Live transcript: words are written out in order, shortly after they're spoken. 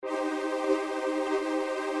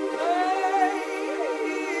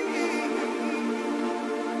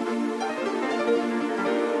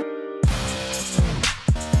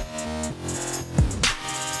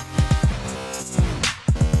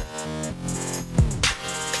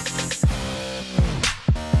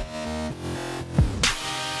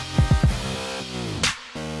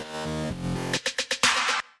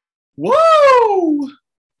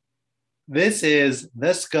This is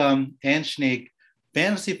the Scum and Schneek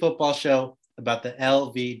fantasy football show about the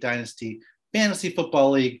LV Dynasty Fantasy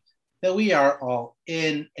Football League that we are all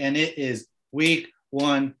in, and it is week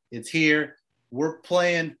one. It's here. We're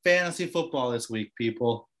playing fantasy football this week,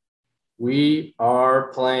 people. We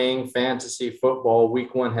are playing fantasy football.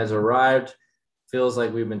 Week one has arrived. Feels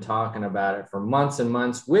like we've been talking about it for months and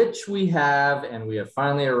months, which we have, and we have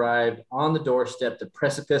finally arrived on the doorstep, the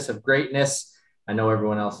precipice of greatness. I know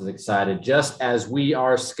everyone else is excited, just as we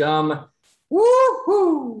are, Scum.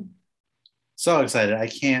 Woo-hoo! So excited. I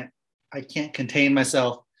can't contain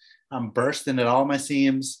myself. I'm bursting at all my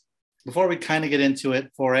seams. Before we kind of get into it,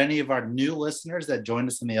 for any of our new listeners that joined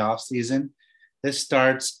us in the off season, this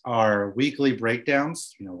starts our weekly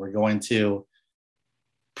breakdowns. We're going to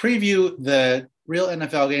preview the real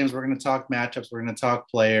NFL games. We're going to talk matchups. We're going to talk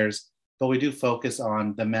players, but we do focus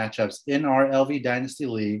on the matchups in our LV Dynasty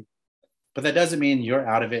League. But that doesn't mean you're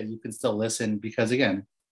out of it. You can still listen because, again,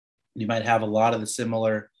 you might have a lot of the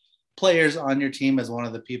similar players on your team as one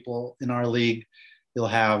of the people in our league. You'll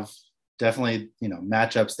have definitely,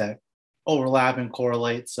 matchups that overlap and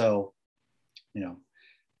correlate. So,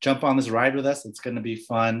 jump on this ride with us. It's going to be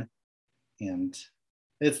fun. And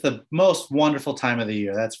it's the most wonderful time of the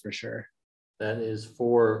year. That's for sure. That is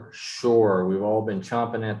for sure. We've all been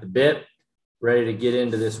chomping at the bit, ready to get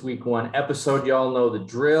into this week one episode. Y'all know the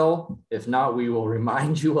drill. If not, we will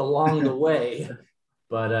remind you along the way.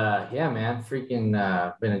 But yeah, man, freaking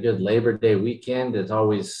been a good Labor Day weekend. It's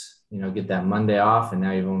always, get that Monday off. And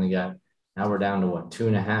now we're down to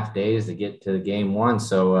 2.5 days to get to the game one.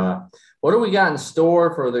 So what do we got in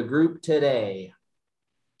store for the group today?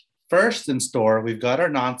 First in store, we've got our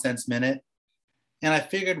nonsense minute. And I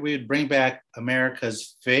figured we'd bring back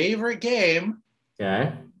America's favorite game.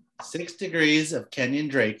 Okay. 6 Degrees of Kenyon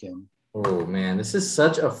Draken. Oh, man, this is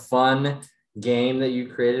such a fun game that you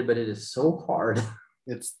created, but it is so hard.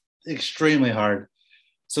 It's extremely hard.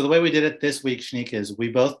 So the way we did it this week, Schneek, is we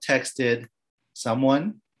both texted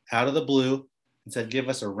someone out of the blue and said, give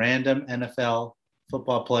us a random NFL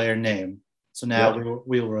football player name. So now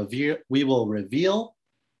we will reveal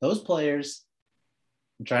those players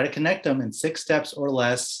and try to connect them in 6 steps or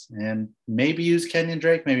less, and maybe use Kenyon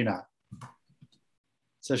Drake, maybe not.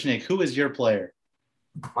 So, Schneek, who is your player?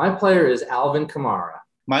 My player is Alvin Kamara.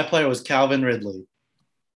 My player was Calvin Ridley.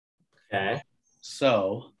 Okay.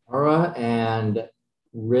 So, Kamara and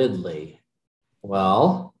Ridley.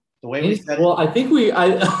 Well, the way we said I think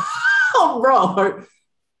oh, bro.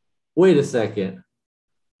 Wait a second.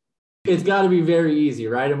 It's got to be very easy,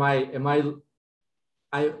 right?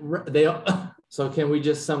 So can we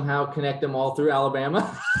just somehow connect them all through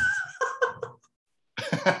Alabama?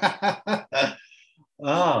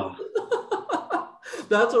 Oh.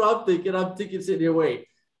 That's what I'm thinking. I'm thinking sitting here, wait,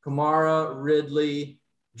 Kamara, Ridley,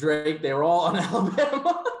 Drake, they were all on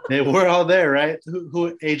Alabama. They were all there, right?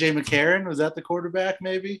 Who AJ McCarron? Was that the quarterback,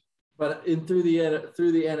 maybe? But through the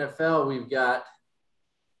NFL, we've got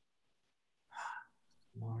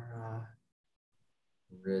Kamara,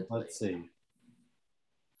 Ridley. Let's see.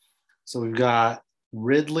 So we've got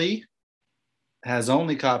Ridley has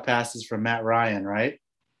only caught passes from Matt Ryan, right?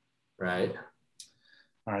 Right.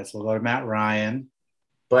 All right, so we'll go to Matt Ryan.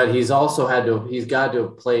 But he's got to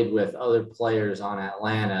have played with other players on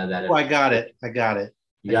Atlanta that I got it. You got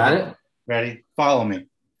it? Ready? Follow me.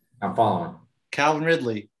 I'm following. Calvin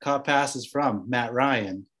Ridley caught passes from Matt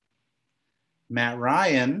Ryan. Matt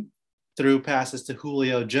Ryan threw passes to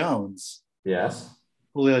Julio Jones. Yes.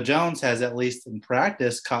 Julio Jones has, at least in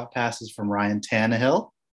practice, caught passes from Ryan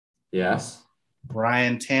Tannehill. Yes.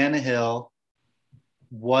 Ryan Tannehill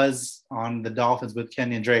was on the Dolphins with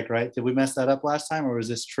Kenyon Drake, right? Did we mess that up last time, or was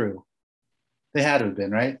this true? They had to have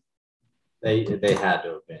been, right? They had to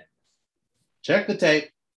have been. Check the tape.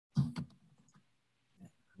 I'm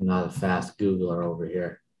not a fast Googler over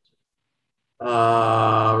here.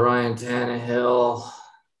 Ryan Tannehill.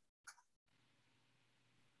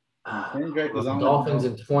 Kenyon Drake was on the Dolphins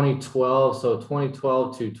in 2012. So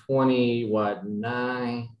 2012 to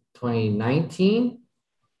 2019?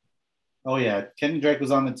 Oh, yeah. Kenyon Drake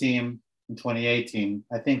was on the team in 2018.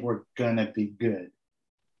 I think we're going to be good.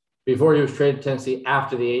 Before he was traded to Tennessee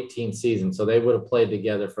after the 18th season. So they would have played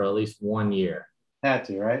together for at least 1 year. Had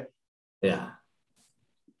to, right? Yeah.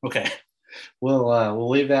 Okay. We'll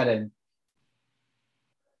leave that in.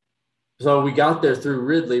 So we got there through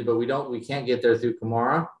Ridley, but we can't get there through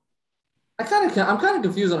Kamara. I'm kind of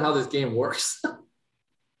confused on how this game works.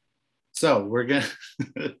 So we're gonna.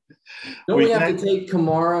 Don't we have to take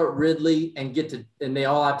Kamara, Ridley, and they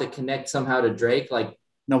all have to connect somehow to Drake?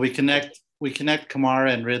 No, we connect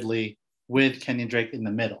Kamara and Ridley with Kenyon Drake in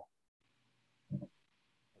the middle.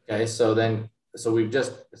 Okay, so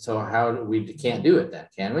how do we can't do it then,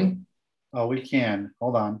 can we? Oh, we can.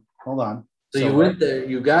 Hold on. So you went there,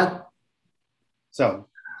 So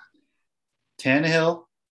Tannehill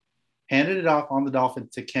handed it off on the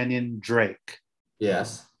Dolphins to Kenyon Drake.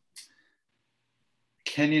 yes.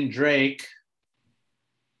 Kenyon Drake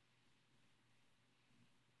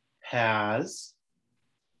has,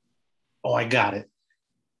 I got it.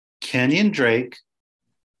 Kenyon Drake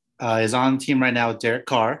is on the team right now with Derek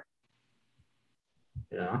Carr.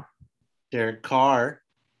 Yeah. Derek Carr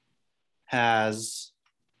has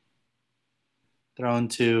thrown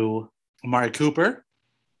to Amari Cooper.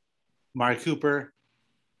 Amari Cooper.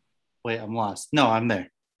 Wait, I'm lost. No, I'm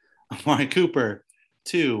there. Amari Cooper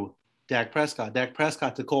to Dak Prescott. Dak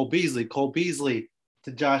Prescott to Cole Beasley. Cole Beasley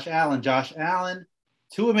to Josh Allen. Josh Allen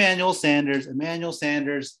to Emmanuel Sanders. Emmanuel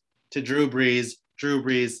Sanders to Drew Brees. Drew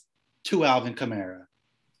Brees to Alvin Kamara.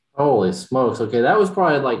 Holy smokes. Okay, that was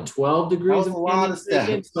probably like 12 degrees of a lot of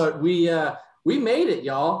steps. But we made it,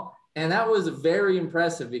 y'all. And that was very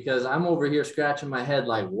impressive because I'm over here scratching my head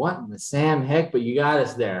like, what in the Sam heck? But you got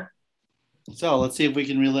us there. So let's see if we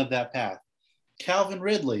can relive that path. Calvin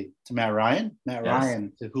Ridley to Matt Ryan. Matt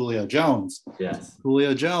Ryan to Julio Jones. Yes.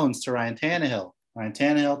 Julio Jones to Ryan Tannehill. Ryan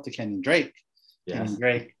Tannehill to Kenyon Drake. Yes. Kenyon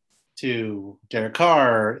Drake to Derek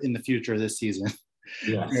Carr in the future this season.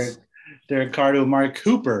 Yes. Derek Carr to Amari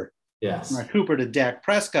Cooper. Yes. Amari Cooper to Dak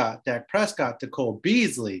Prescott. Dak Prescott to Cole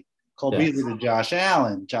Beasley. Cole Beasley to Josh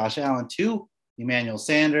Allen. Josh Allen to Emmanuel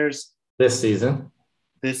Sanders. This season,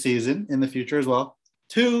 in the future as well.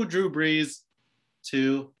 To Drew Brees.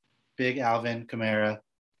 To Big Alvin Kamara.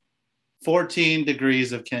 14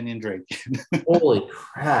 degrees of Kenyon Drake. Holy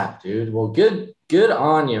crap, dude. Well, good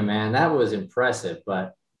on you, man. That was impressive,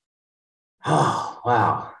 but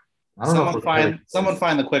wow. I don't know. Someone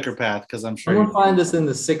find the quicker path because I'm sure. Someone find this in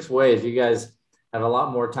the 6 ways. You guys have a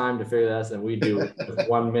lot more time to figure that out than we do with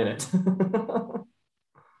 1 minute.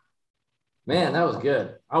 Man, that was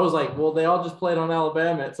good. I was like, well, they all just played on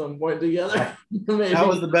Alabama at some point together. That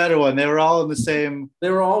was the better one. They were all in the same. They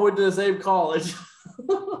were all went to the same college.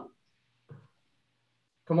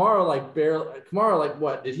 Kamara,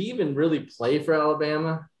 what? Did he even really play for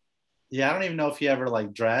Alabama? Yeah, I don't even know if he ever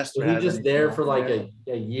dressed. Was he just there for a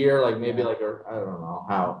year, maybe I don't know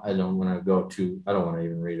how. I don't want to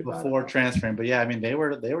even read about it. Before transferring, but yeah, I mean they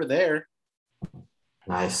were there.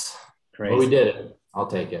 Nice. Crazy. Well, we did it. I'll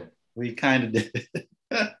take it. We kind of did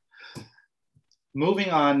it. Moving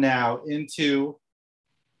on now into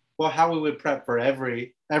how we would prep for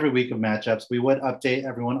every week of matchups. We would update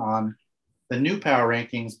everyone on the new power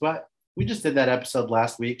rankings, but we just did that episode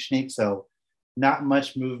last week, Shneek, so not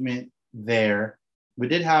much movement there. We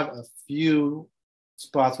did have a few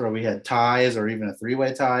spots where we had ties or even a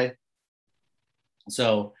 3-way tie.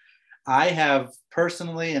 So I have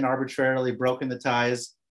personally and arbitrarily broken the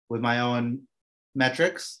ties with my own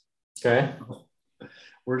metrics. Okay.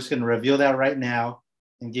 We're just going to reveal that right now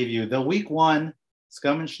and give you the week 1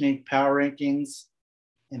 Scum and Shneek power rankings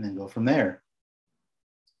and then go from there.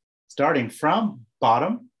 Starting from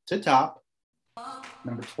bottom to top,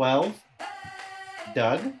 number 12,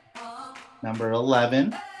 Doug. Number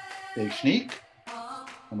 11, Big Shneek.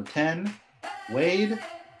 Number 10, Wade.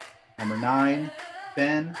 Number 9,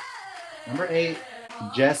 Ben. Number 8,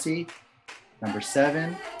 Jesse. Number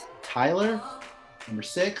 7, Tyler. Number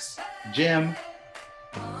 6, Jim.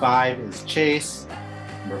 5 is Chase.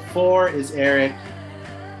 Number 4 is Eric.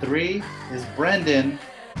 3 is Brendan.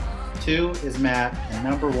 2 is Matt. And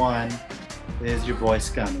number 1 is your boy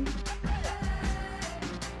Scummy.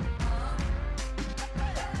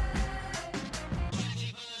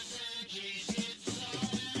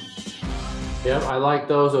 Yep, I like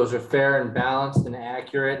those. Those are fair and balanced and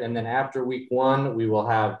accurate. And then after week 1, we will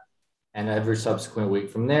have, and every subsequent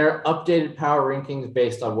week from there, updated power rankings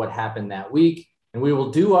based on what happened that week. And we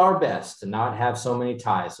will do our best to not have so many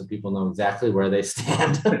ties so people know exactly where they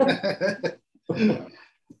stand. No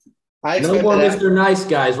more Mr. Nice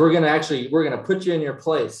Guys. We're gonna put you in your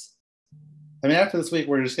place. I mean, after this week,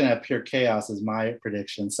 we're just gonna have pure chaos as my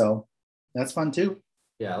prediction. So that's fun too.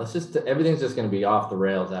 Yeah, everything's just gonna be off the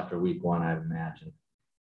rails after week 1, I imagine.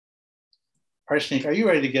 All right, Shneek, are you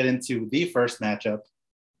ready to get into the first matchup?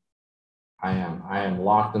 I am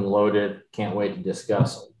locked and loaded. Can't wait to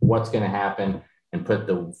discuss what's going to happen and put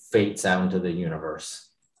the fates out into the universe.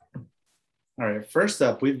 All right, first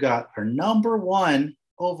up, we've got our number 1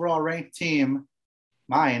 overall ranked team,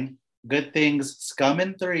 mine, Good Things Scum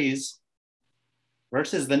and Threes,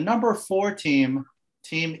 versus the number 4 team,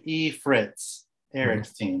 Team E Fritz,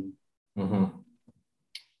 Eric's team. Mm-hmm.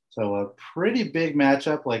 So a pretty big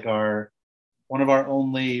matchup, one of our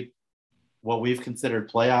only what we've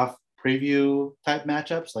considered playoff preview type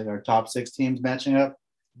matchups, like our top 6 teams matching up.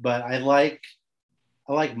 But I like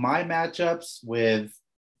my matchups with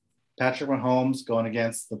Patrick Mahomes going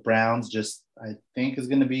against the Browns. Just I think is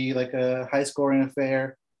going to be like a high scoring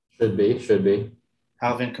affair. Should be.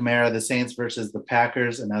 Alvin Kamara, the Saints versus the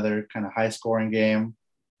Packers, another kind of high scoring game.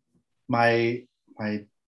 My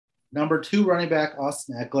number 2 running back,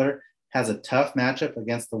 Austin Eckler, has a tough matchup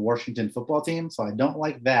against the Washington football team, so I don't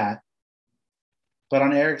like that. But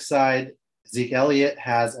on Eric's side, Zeke Elliott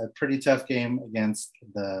has a pretty tough game against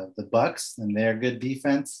the Bucs and their good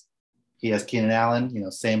defense. He has Keenan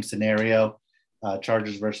Allen, same scenario,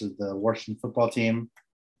 Chargers versus the Washington football team.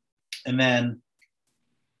 And then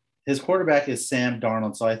his quarterback is Sam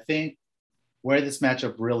Darnold. So I think where this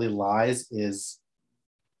matchup really lies is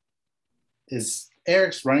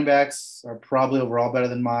Eric's running backs are probably overall better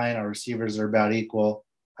than mine. Our receivers are about equal.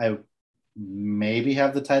 I maybe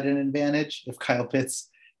have the tight end advantage if Kyle Pitts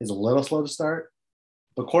is a little slow to start.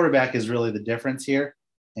 But quarterback is really the difference here.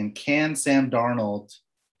 And can Sam Darnold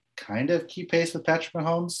kind of keep pace with Patrick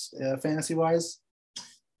Mahomes fantasy-wise?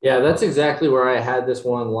 Yeah, that's exactly where I had this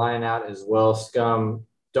one line out as well, Scum.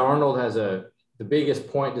 Darnold has the biggest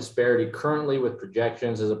point disparity currently with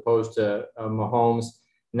projections as opposed to Mahomes.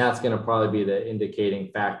 And that's going to probably be the indicating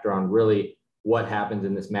factor on really what happens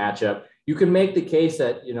in this matchup. You can make the case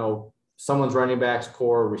that, someone's running back's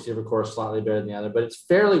core, receiver core is slightly better than the other, but it's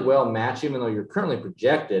fairly well matched, even though you're currently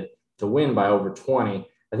projected to win by over 20.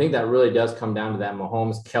 I think that really does come down to that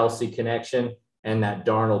Mahomes-Kelsey connection and that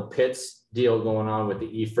Darnold-Pitts deal going on with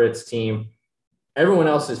the E-Fritz team. Everyone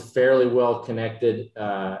else is fairly well connected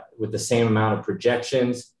with the same amount of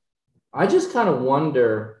projections. I just kind of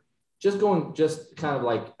wonder, just kind of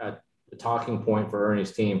like a talking point for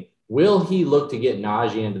Ernie's team, will he look to get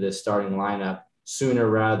Najee into this starting lineup sooner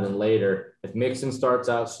rather than later? If Mixon starts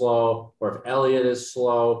out slow, or if Elliott is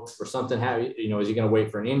slow, or something is he going to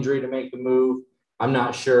wait for an injury to make the move? I'm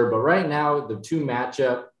not sure. But right now, the 2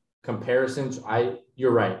 matchup comparisons,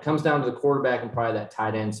 you're right. It comes down to the quarterback and probably that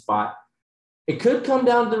tight end spot. It could come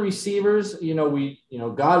down to the receivers.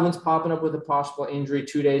 Godwin's popping up with a possible injury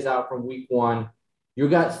 2 days out from week 1. You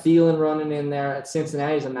got Thielen running in there. At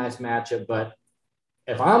Cincinnati is a nice matchup, but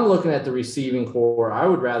if I'm looking at the receiving core, I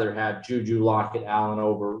would rather have Juju, Lockett, Allen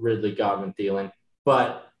over Ridley, Godwin, Thielen.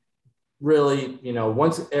 But really,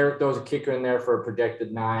 once Eric throws a kicker in there for a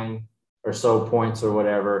projected 9 or so points or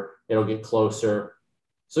whatever, it'll get closer.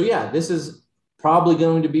 So, yeah, this is probably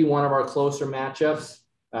going to be one of our closer matchups,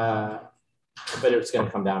 but it's going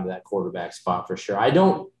to come down to that quarterback spot for sure. I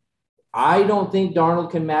don't think Darnold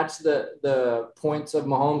can match the points of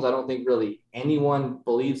Mahomes. I don't think really anyone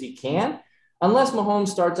believes he can. Unless Mahomes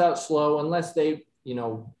starts out slow, unless they,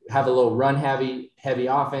 have a little run heavy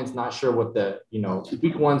offense, not sure what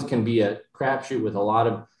week 1s can be a crapshoot with a lot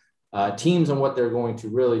of teams and what they're going to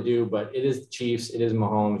really do. But it is the Chiefs. It is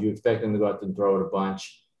Mahomes. You expect them to go out and throw it a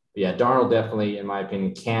bunch. But yeah, Darnold definitely, in my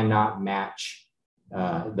opinion, cannot match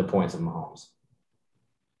the points of Mahomes.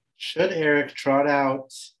 Should Eric trot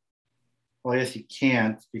out? Well, I guess he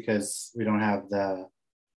can't because we don't have the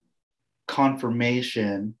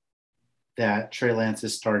confirmation that Trey Lance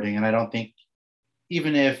is starting. And I don't think,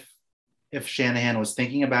 even if Shanahan was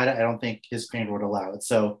thinking about it, I don't think his trainer would allow it.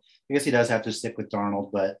 So I guess he does have to stick with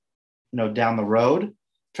Darnold, but down the road,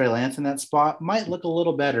 Trey Lance in that spot might look a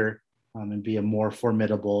little better and be a more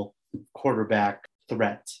formidable quarterback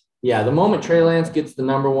threat. Yeah, the moment Trey Lance gets the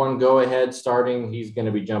number 1 go-ahead starting, he's going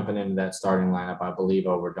to be jumping into that starting lineup, I believe,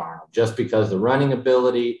 over Darnold, just because the running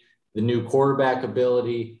ability, the new quarterback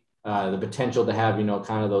ability, the potential to have,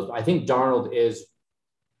 kind of those. I think Darnold is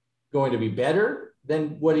going to be better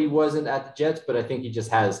than what he wasn't at the Jets, but I think he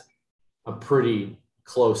just has a pretty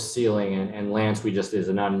close ceiling, and Lance, is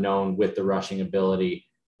an unknown with the rushing ability.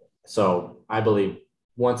 So I believe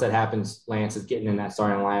once that happens, Lance is getting in that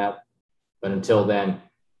starting lineup. But until then,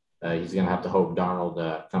 he's going to have to hope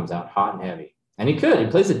Darnold comes out hot and heavy. And he could. He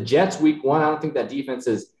plays the Jets week 1. I don't think that defense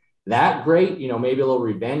is that great. Maybe a little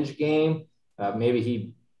revenge game. Maybe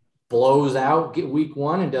he blows out week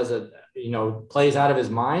 1 and does plays out of his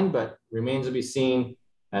mind, but remains to be seen.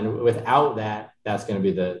 And without that, that's going to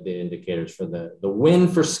be the indicators for the win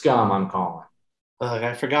for Scum, I'm calling.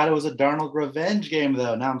 I forgot it was a Darnold revenge game,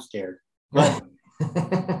 though. Now I'm scared. But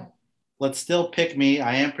let's still pick me.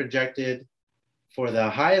 I am projected for the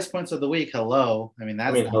highest points of the week. Hello.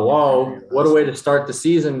 Hello. What a way to start the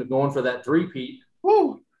season, going for that three-peat.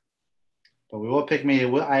 Woo. But we will pick me.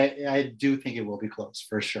 I do think it will be close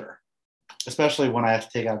for sure, especially when I have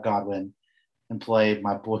to take out Godwin and play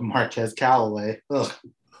my boy Marquez Callaway. Ugh.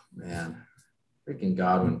 Man, Freaking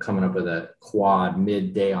Godwin coming up with a quad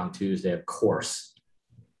midday on Tuesday, of course.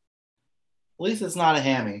 At least it's not a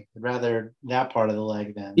hammy. I'd rather that part of the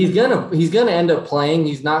leg than he's gonna end up playing.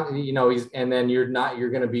 He's not, and then you're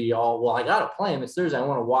gonna be all, well, I gotta play him. It's Thursday. I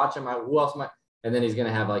want to watch him. Who else am I? And then he's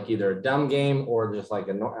gonna have like either a dumb game or just like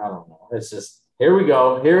I don't know. It's just here we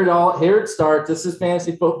go. Here it starts. This is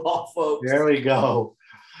fantasy football, folks. There we go.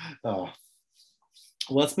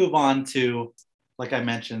 Let's move on to, like I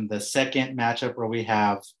mentioned, the second matchup where we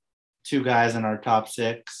have two guys in our top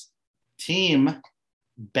 6. Team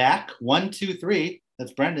back 1, 2, 3.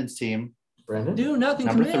 That's Brendan's team. Brendan, do nothing.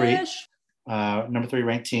 Number 3. Number 3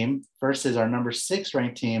 ranked team versus our number 6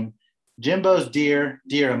 ranked team. Jimbo's deer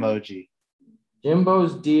emoji.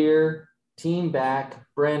 Jimbo's deer team back.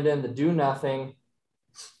 Brendan, the do nothing.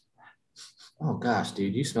 Oh gosh,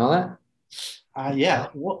 dude, you smell that? Yeah.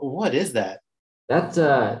 What is that?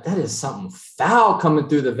 That is something foul coming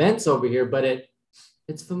through the vents over here, but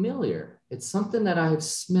it's familiar. It's something that I have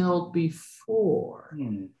smelled before.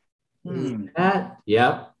 That?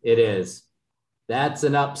 Yep, it is. That's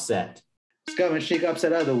an upset. Scum and Chic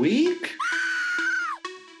upset of the week.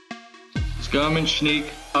 Scum and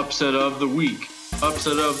Sneak upset of the week.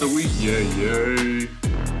 Upset of the week. Yay.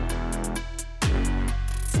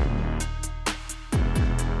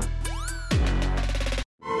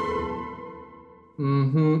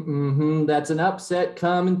 That's an upset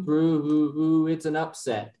coming through. It's an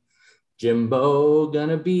upset. Jimbo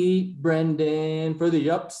gonna beat Brendan for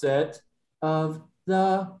the upset of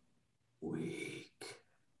the week.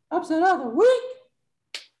 Upset of the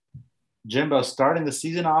week. Jimbo starting the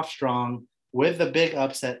season off strong with the big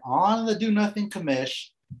upset on the do nothing commish.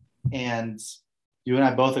 And you and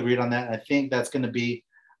I both agreed on that. I think that's going to be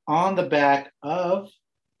on the back of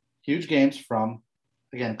huge games from,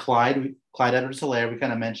 again, Clyde Edwards-Helaire. We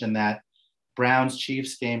kind of mentioned that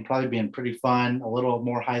Browns-Chiefs game probably being pretty fun, a little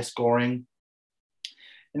more high scoring.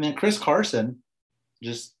 And then Chris Carson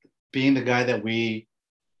just being the guy that we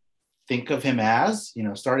think of him as,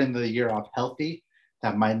 starting the year off healthy.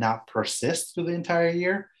 That might not persist through the entire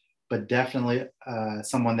year, but definitely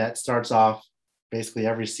someone that starts off basically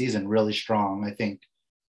every season really strong. I think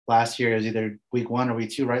last year is either week 1 or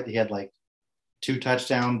week 2, right? He had like 2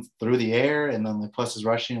 touchdowns through the air and then plus his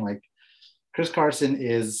rushing. Like Chris Carson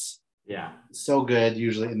is so good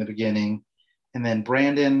usually in the beginning. And then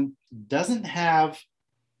Brandon doesn't have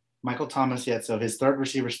Michael Thomas yet. So his third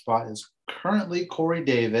receiver spot is currently Corey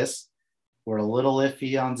Davis. We're a little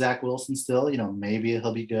iffy on Zach Wilson still. Maybe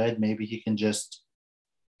he'll be good. Maybe he can just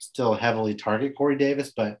still heavily target Corey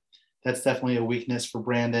Davis, but that's definitely a weakness for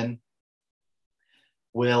Brandon.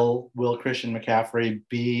 Will Christian McCaffrey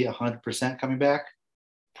be 100% coming back?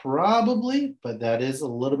 Probably, but that is a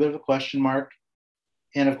little bit of a question mark.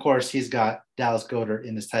 And of course, he's got Dallas Goedert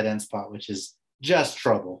in his tight end spot, which is just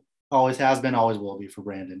trouble. Always has been, always will be for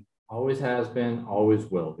Brandon. Always has been, always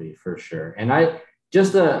will be for sure. And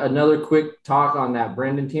another quick talk on that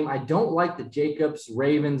Brandon team. I don't like the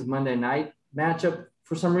Jacobs-Ravens Monday night matchup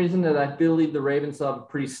for some reason, that I believe the Ravens have a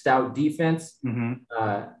pretty stout defense.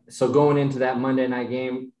 So going into that Monday night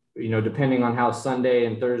game, depending on how Sunday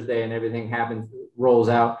and Thursday and everything rolls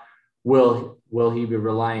out, will he be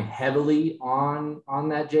relying heavily on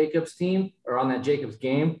that Jacobs team or on that Jacobs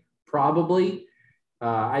game? Probably.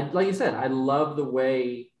 Like you said, I love the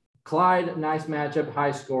way Clyde, nice matchup,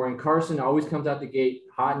 high scoring. Carson always comes out the gate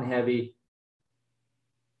hot and heavy.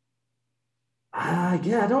 I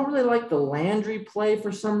don't really like the Landry play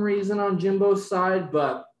for some reason on Jimbo's side,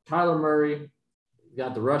 but Kyler Murray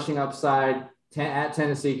got the rushing upside. At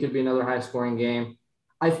Tennessee could be another high-scoring game.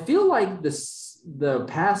 I feel like the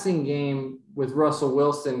passing game with Russell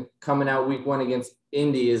Wilson coming out week 1 against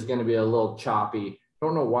Indy is going to be a little choppy.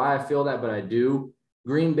 Don't know why I feel that, but I do.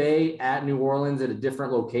 Green Bay at New Orleans at a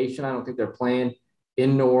different location. I don't think they're playing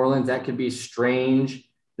in New Orleans. That could be strange.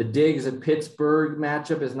 The Diggs at Pittsburgh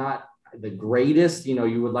matchup is not the greatest.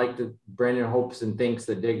 You would like to, Brandon hopes and thinks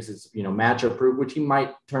that Diggs is, matchup proof, which he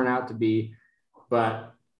might turn out to be.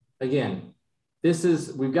 But again,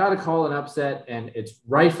 we've got to call an upset, and it's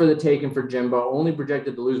right for the taking for Jimbo, only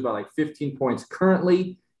projected to lose by like 15 points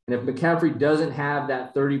currently. And if McCaffrey doesn't have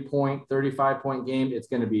that 35-point game, it's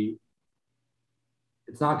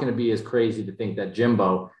not going to be as crazy to think that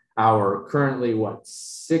Jimbo, our currently 6th,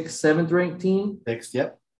 7th ranked team, 6th,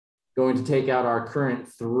 yep, going to take out our current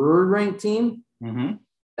 3rd ranked team.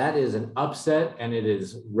 That is an upset, and it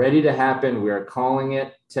is ready to happen. We are calling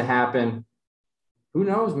it to happen. Who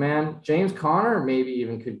knows, man? James Conner maybe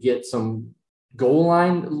even could get some goal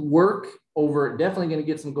line work definitely going to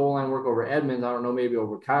get some goal line work over Edmonds. I don't know, maybe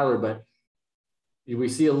over Kyler, but we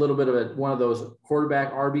see a little bit of one of those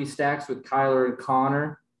quarterback RB stacks with Kyler and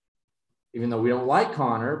Connor, even though we don't like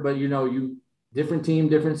Connor, but different team,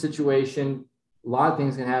 different situation. A lot of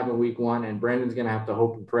things can happen week one, and Brandon's going to have to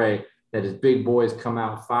hope and pray that his big boys come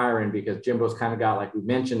out firing, because Jimbo's kind of got, like we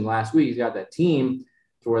mentioned last week, he's got that team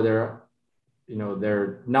to where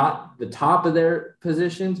they're not the top of their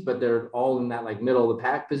positions, but they're all in that like middle of the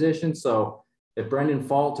pack position. So if Brendan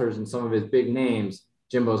falters in some of his big names,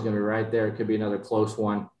 Jimbo's going to be right there. It could be another close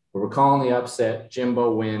one. But we're calling the upset.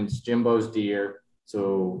 Jimbo wins. Jimbo's deer.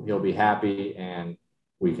 So he'll be happy, and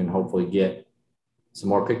we can hopefully get some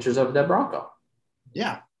more pictures of that Bronco.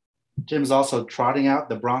 Yeah. Jim's also trotting out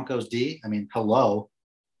the Broncos D. I mean, hello.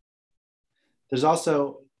 There's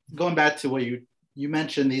also, going back to what you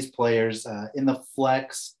mentioned, these players in the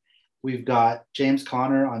flex, we've got James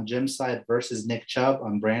Conner on Jim's side versus Nick Chubb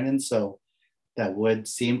on Brandon. So that would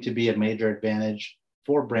seem to be a major advantage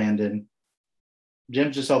for Brandon.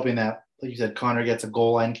 Jim's just hoping that, like you said, Conner gets a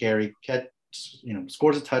goal line carry,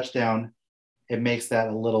 scores a touchdown. It makes that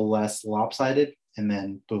a little less lopsided, and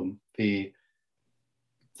then boom, the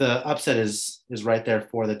upset is right there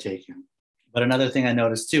for the taking. But another thing I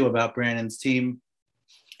noticed too about Brandon's team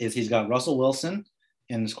is he's got Russell Wilson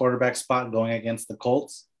in his quarterback spot going against the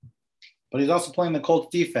Colts, but he's also playing the Colts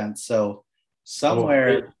defense. So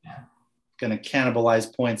somewhere going to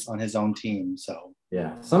cannibalize points on his own team. So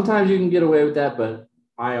yeah, sometimes you can get away with that, but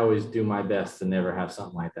I always do my best to never have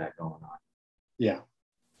something like that going on. Yeah.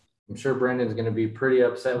 I'm sure Brendan's going to be pretty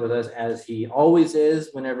upset with us, as he always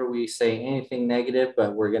is whenever we say anything negative,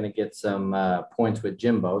 but we're going to get some points with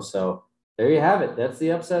Jimbo. So there you have it. That's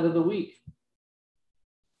the upset of the week.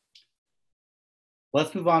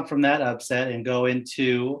 Let's move on from that upset and go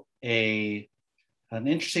into an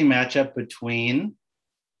interesting matchup between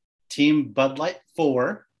Team Bud Light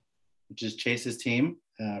 4, which is Chase's team,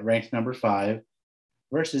 ranked number 5,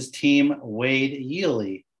 versus Team Wade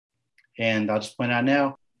Yealy. And I'll just point out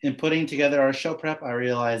now, in putting together our show prep, I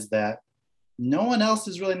realized that no one else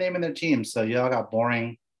is really naming their team. So y'all got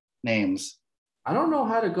boring names. I don't know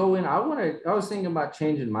how to go in. I was thinking about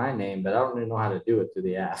changing my name, but I don't even know how to do it through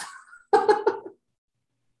the app.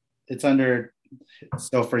 It's under,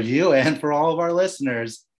 so for you and for all of our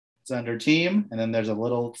listeners, it's under team. And then there's a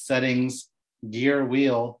little settings gear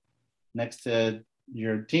wheel next to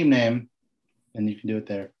your team name, and you can do it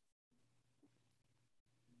there.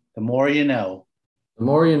 The more you know. The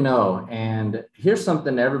more you know. And here's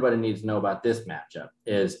something everybody needs to know about this matchup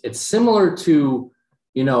is it's similar to,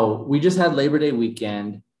 we just had Labor Day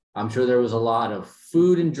weekend. I'm sure there was a lot of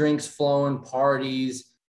food and drinks flowing, parties,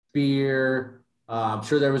 beer. I'm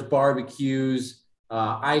sure there was barbecues,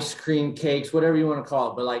 ice cream, cakes, whatever you want to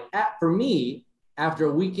call it. But for me, after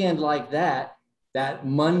a weekend like that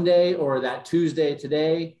Monday or that Tuesday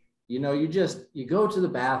today, you go to the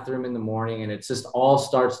bathroom in the morning and it just all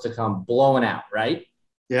starts to come blowing out, right?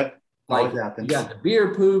 Yep. You got the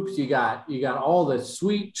beer poops, you got all the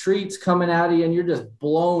sweet treats coming out of you, and you're just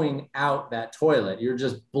blowing out that toilet. You're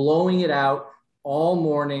just blowing it out all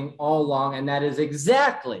morning, all long. And that is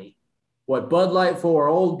exactly what Bud Light 4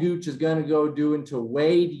 Old Gooch is going to go doing to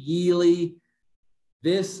Wade Yealy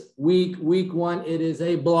this week, week 1. It is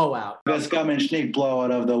a blowout. Best coming sneak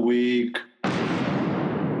blowout of the week.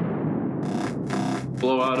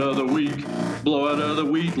 Blowout of the week. Blowout of the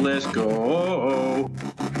week. Let's go.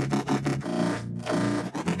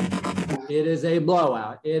 It is a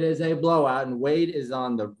blowout. It is a blowout. And Wade is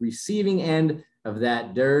on the receiving end of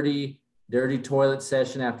that dirty toilet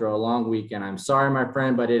session after a long weekend. I'm sorry, my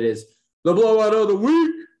friend, but it is the blowout of the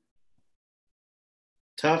week.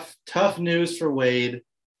 Tough news for Wade.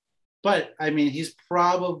 But, I mean, he's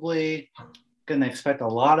probably going to expect a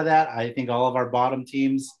lot of that. I think all of our bottom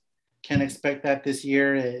teams can expect that this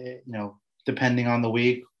year, depending on the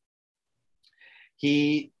week.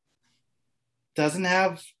 He doesn't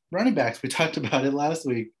have running backs. We talked about it last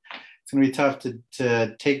week. It's going to be tough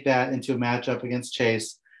to take that into a matchup against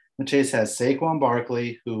Chase. When Chase has Saquon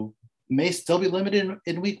Barkley, who may still be limited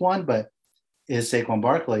in week 1, but is Saquon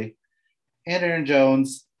Barkley, and Aaron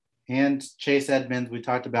Jones and Chase Edmonds. We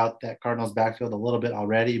talked about that Cardinals backfield a little bit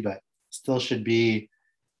already, but still should be,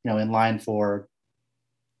 in line for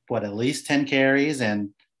at least 10 carries and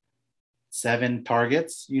 7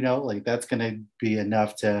 targets. That's going to be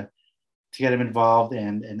enough to get him involved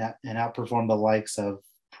and outperform the likes of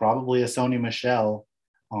probably a Sony Michel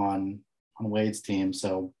on Wade's team.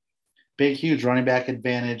 So big, huge running back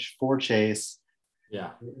advantage for Chase. Yeah.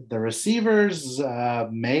 The receivers,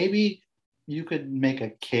 maybe you could make a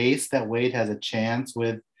case that Wade has a chance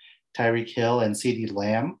with Tyreek Hill and CeeDee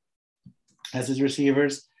Lamb as his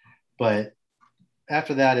receivers. But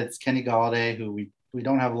after that, it's Kenny Galladay, who we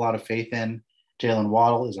don't have a lot of faith in. Jalen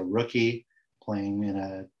Waddle is a rookie playing in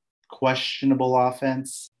a questionable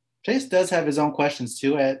offense. Chase does have his own questions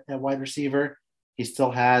too at wide receiver. He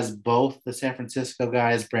still has both the San Francisco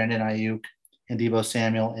guys, Brandon Ayuk and Deebo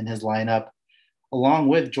Samuel, in his lineup, along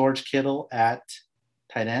with George Kittle at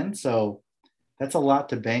tight end. So that's a lot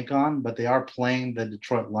to bank on, but they are playing the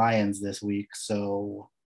Detroit Lions this week.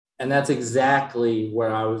 And that's exactly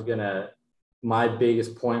where I was my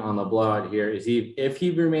biggest point on the blowout here is if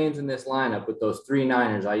he remains in this lineup with those 3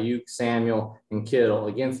 Niners, Ayuk, Samuel, and Kittle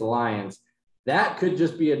against the Lions, that could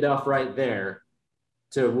just be enough right there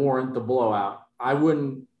to warrant the blowout. I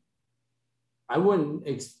wouldn't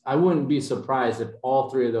be surprised if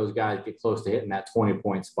all 3 of those guys get close to hitting that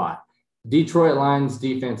 20-point spot. Detroit Lions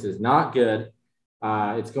defense is not good.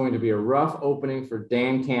 It's going to be a rough opening for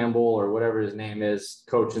Dan Campbell or whatever his name is,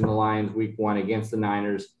 coaching the Lions week 1 against the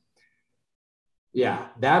Niners. Yeah,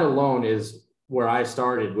 that alone is where I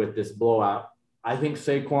started with this blowout. I think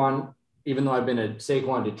Saquon, even though I've been a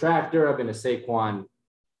Saquon detractor, I've been a Saquon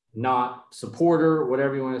not supporter,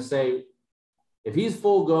 whatever you want to say. If he's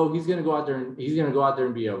full go, he's going to go out there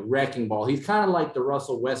and be a wrecking ball. He's kind of like the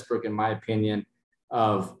Russell Westbrook, in my opinion,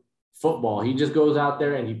 of football. He just goes out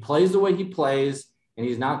there and he plays the way he plays, and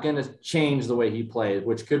he's not going to change the way he plays,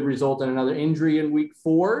 which could result in another injury in week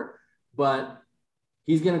 4. But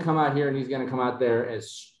he's going to come out here and he's going to come out there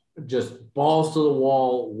as just balls to the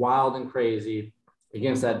wall, wild and crazy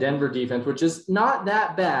against that Denver defense, which is not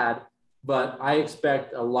that bad, but I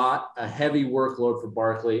expect a heavy workload for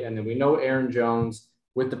Barkley. And then we know Aaron Jones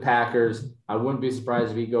with the Packers. I wouldn't be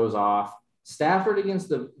surprised if he goes off. Stafford against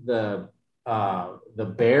the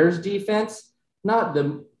Bears defense, not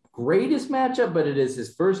the greatest matchup, but it is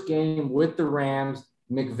his first game with the Rams.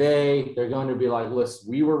 McVay, they're going to be like, listen,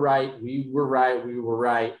 we were right.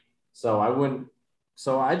 So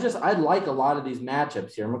I like a lot of these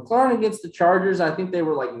matchups here. McLaurin against the Chargers, I think they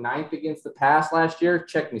were like 9th against the pass last year.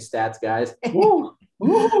 Check me stats, guys. Woo,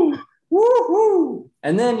 woo, woo.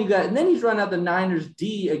 And then he's run out the Niners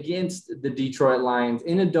D against the Detroit Lions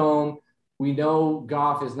in a dome. We know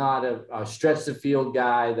Goff is not a stretch the field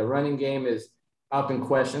guy. The running game is up in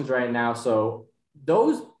questions right now. So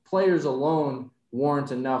those players alone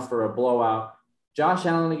warrant enough for a blowout. Josh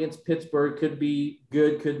Allen against Pittsburgh could be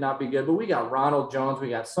good, could not be good. But we got Ronald Jones. We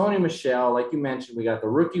got Sony Michel. Like you mentioned, we got the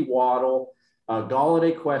rookie Waddle.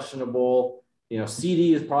 Galladay questionable.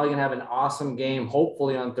 CD is probably going to have an awesome game,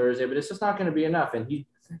 hopefully on Thursday, but it's just not going to be enough. And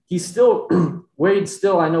he's still – Wade's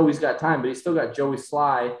still – I know he's got time, but he's still got Joey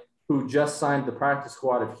Sly, who just signed the practice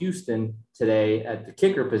squad of Houston today at the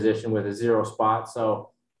kicker position with a 0 spot.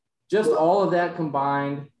 So just all of that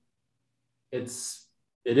combined, it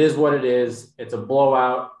is what it is. It's a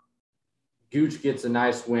blowout. Gooch gets a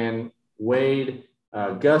nice win. Wade,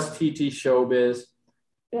 Gus TT Showbiz.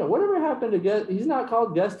 Yeah, whatever happened to Gus? He's not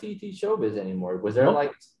called Gus TT Showbiz anymore. Was there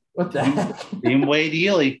what the heck? Team Wade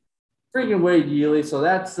Yealy. Freaking Wade Yealy. So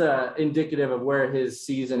that's indicative of where his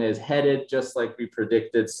season is headed, just like we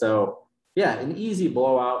predicted. So, yeah, an easy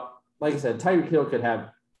blowout. Like I said, Tyreek Hill could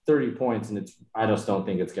have 30 points, and I just don't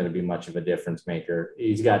think it's going to be much of a difference maker.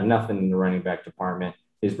 He's got nothing in the running back department.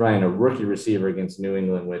 He's running a rookie receiver against New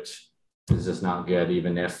England, which is just not good,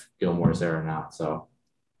 even if Gilmore's there or not. So,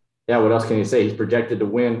 yeah, what else can you say? He's projected to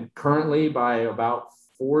win currently by about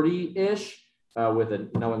 40-ish with a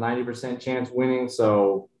 90% chance winning.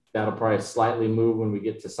 So that'll probably slightly move when we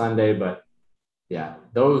get to Sunday. But, yeah,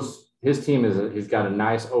 his team he's got a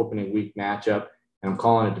nice opening week matchup, and I'm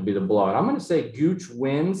calling it to be the blowout. I'm going to say Gooch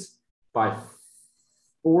wins by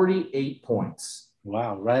 48 points.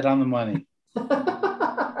 Wow, right on the money.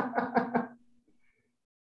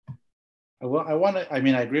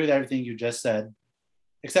 I agree with everything you just said,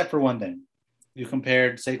 except for one thing. You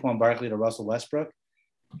compared Saquon Barkley to Russell Westbrook,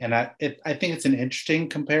 and I think it's an interesting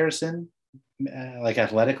comparison, like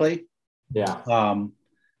athletically. Yeah.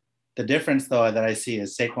 The difference, though, that I see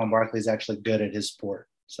is Saquon Barkley is actually good at his sport.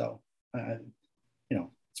 So,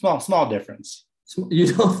 small difference.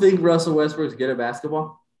 You don't think Russell Westbrook's good at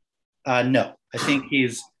basketball? No, I think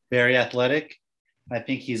he's very athletic. I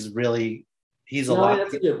think he's a lot.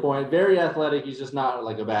 That's a good point. Very athletic. He's just not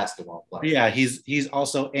like a basketball player. Yeah, he's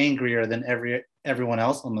also angrier than everyone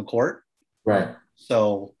else on the court. Right.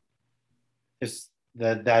 So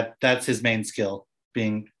that's his main skill,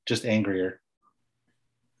 being just angrier.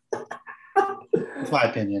 That's my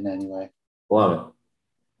opinion anyway. Love it.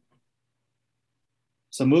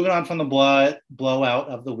 So moving on from the blowout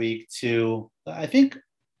of the week to, I think,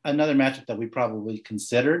 another matchup that we probably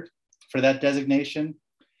considered for that designation.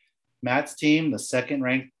 Matt's team, the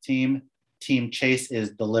second-ranked team Chase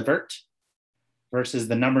is delivered. versus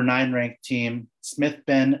the number 9 ranked team, Smith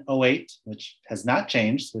Ben '08, which has not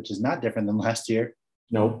changed, which is not different than last year.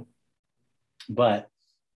 Nope. But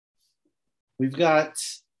we've got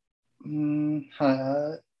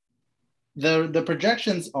the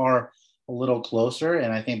projections are a little closer,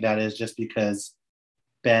 and I think that is just because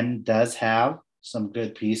Ben does have some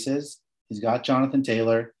good pieces. He's got Jonathan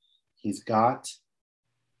Taylor. He's got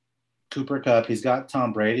Cooper Kupp. He's got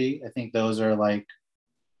Tom Brady. I think those are like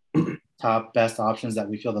top best options that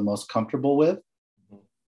we feel the most comfortable with.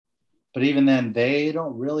 But even then, they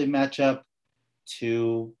don't really match up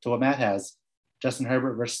to what Matt has. Justin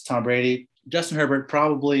Herbert versus Tom Brady. Justin Herbert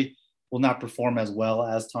probably will not perform as well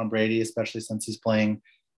as Tom Brady, especially since he's playing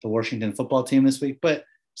the Washington football team this week. But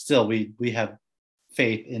still, we have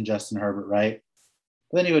faith in Justin Herbert, right?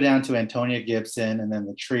 But then you go down to Antonio Gibson, and then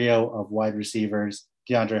the trio of wide receivers,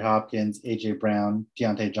 DeAndre Hopkins, A.J. Brown,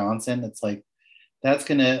 Deontay Johnson. It's like, I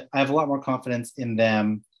have a lot more confidence in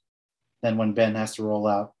them than when Ben has to roll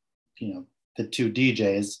out, the two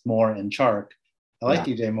DJs, Moore and Chark. I like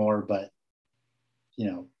DJ Moore, but,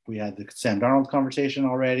 we had the Sam Darnold conversation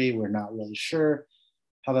already. We're not really sure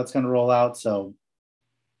how that's going to roll out. So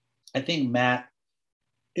I think Matt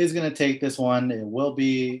is going to take this one. It will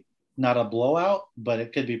be not a blowout, but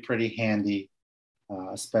it could be pretty handy,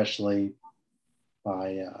 especially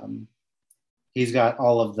by he's got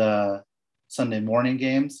all of the Sunday morning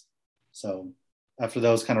games. So after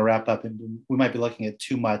those kind of wrap up, we might be looking at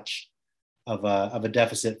too much of a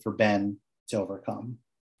deficit for Ben to overcome.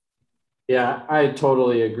 Yeah, I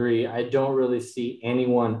totally agree. I don't really see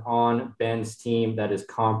anyone on Ben's team that is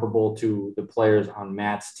comparable to the players on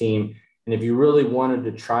Matt's team. And if you really wanted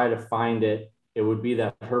to try to find it, it would be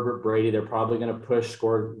that Herbert Brady. They're probably going to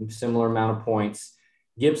score a similar amount of points.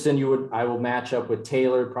 Gibson, I will match up with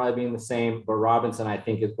Taylor, probably being the same, but Robinson, I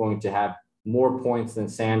think, is going to have more points than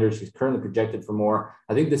Sanders. He's currently projected for more.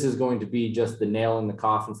 I think this is going to be just the nail in the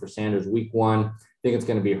coffin for Sanders week 1. I think it's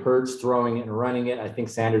going to be Hurts throwing it and running it. I think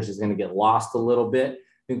Sanders is going to get lost a little bit. I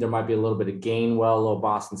think there might be a little bit of Gainwell, a little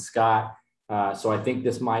Boston Scott. So I think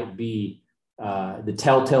this might be the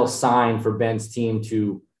telltale sign for Ben's team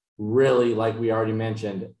to really, like we already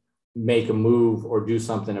mentioned, make a move or do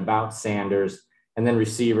something about Sanders. And then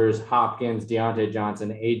receivers, Hopkins, Deontay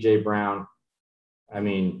Johnson, A.J. Brown. I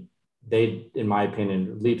mean, they, in my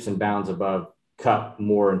opinion, leaps and bounds above Kupp,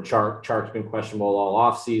 Moore, and Chark. Chark's been questionable all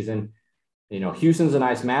offseason. Houston's a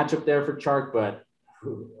nice matchup there for Chark, but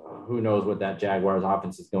who knows what that Jaguars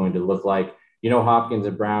offense is going to look like. Hopkins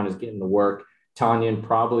and Brown is getting the work. Tanyan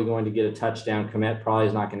probably going to get a touchdown. Kmet probably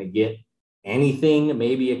is not going to get anything,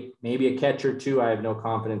 maybe a catch or two. I have no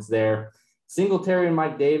confidence there. Singletary and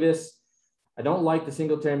Mike Davis. I don't like the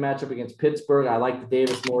Singletary matchup against Pittsburgh. I like the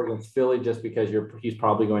Davis more against Philly just because he's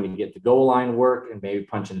probably going to get the goal line work and maybe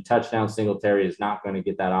punching a touchdown. Singletary is not going to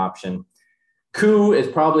get that option. Koo is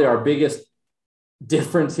probably our biggest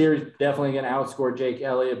difference here. He's definitely going to outscore Jake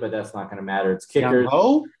Elliott, but that's not going to matter. It's kickers.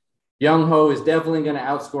 Young Ho is definitely going to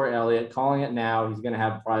outscore Elliott. Calling it now. He's going to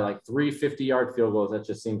have probably like 3 50-yard field goals. That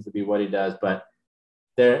just seems to be what he does. But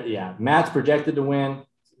Matt's projected to win.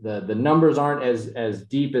 The numbers aren't as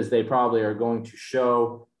deep as they probably are going to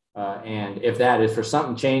show. And if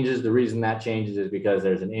something changes, the reason that changes is because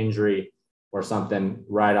there's an injury or something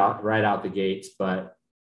right out the gates. But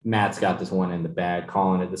Matt's got this one in the bag,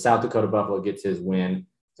 calling it. The South Dakota Buffalo gets his win,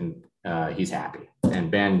 and he's happy. And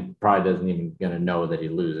Ben probably doesn't even going to know that he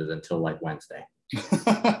loses until like Wednesday.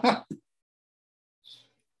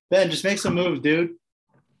 Ben, just make some moves, dude.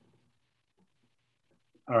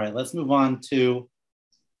 All right, let's move on to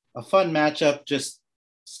a fun matchup, just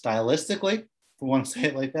stylistically, if we want to say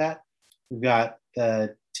it like that. We've got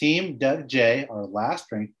the team Doug J, our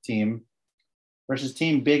last ranked team, versus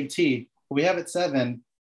team Big T, who we have at 7.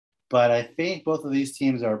 But I think both of these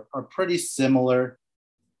teams are pretty similar.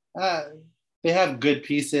 They have good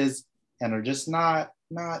pieces and are just not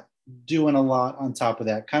doing a lot on top of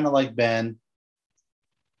that. Kind of like Ben.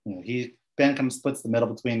 Ben kind of splits the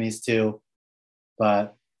middle between these two.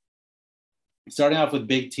 But starting off with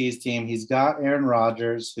Big T's team, he's got Aaron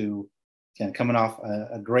Rodgers, who, again, coming off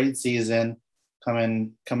a great season,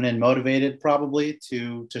 coming in motivated probably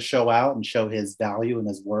to show out and show his value and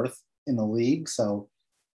his worth in the league. So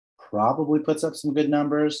probably puts up some good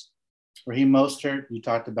numbers. Raheem Mostert, you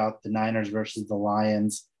talked about the Niners versus the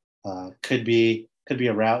Lions. Could be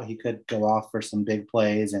a route. He could go off for some big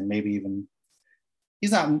plays and maybe even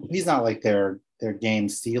he's not like their game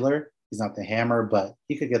stealer. He's not the hammer, but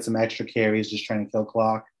he could get some extra carries just trying to kill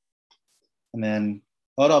clock. And then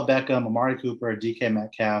Odell Beckham, Amari Cooper, DK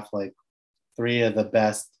Metcalf, like 3 of the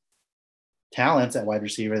best talents at wide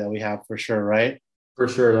receiver that we have for sure, right? For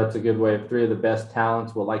sure, that's a good way. If three of the best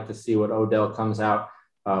talents, we'll like to see what Odell comes out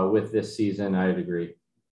with this season. I'd agree.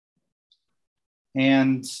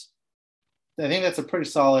 And I think that's a pretty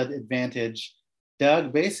solid advantage.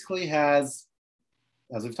 Doug basically has,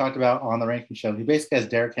 as we've talked about on the ranking show, he basically has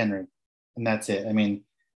Derrick Henry, and that's it. I mean,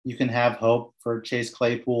 you can have hope for Chase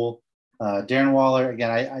Claypool. Darren Waller,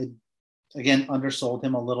 again, I again undersold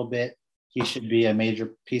him a little bit. He should be a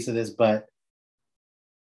major piece of this, but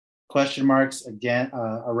question marks again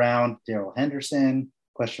around Darrell Henderson,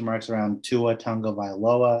 question marks around Tua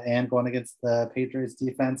Tagovailoa, and going against the Patriots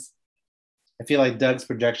defense. I feel like Doug's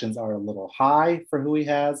projections are a little high for who he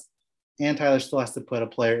has, and Tyler still has to put a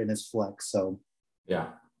player in his flex. So yeah,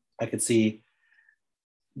 I could see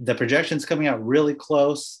the projections coming out really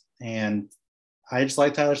close, and I just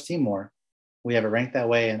like Tyler's team more. We have it ranked that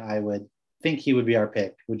way, and I would think he would be our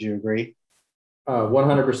pick. Would you agree?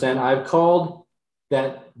 100%. I've called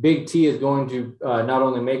that Big T is going to not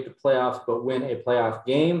only make the playoffs, but win a playoff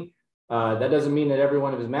game. That doesn't mean that every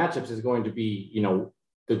one of his matchups is going to be,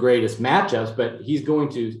 the greatest matchups, but he's going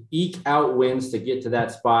to eke out wins to get to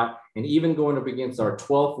that spot. And even going up against our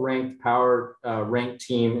 12th ranked power ranked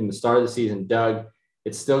team in the start of the season, Doug,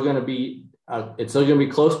 it's still going to be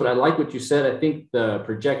close. But I like what you said. I think the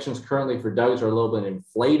projections currently for Doug's are a little bit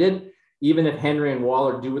inflated. Even if Henry and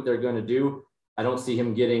Waller do what they're going to do, I don't see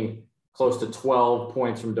him getting close to 12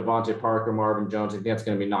 points from Devontae Parker, Marvin Jones. I think that's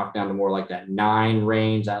going to be knocked down to more like that 9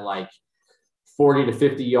 range, that like 40 to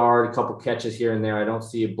 50 yard, a couple catches here and there. I don't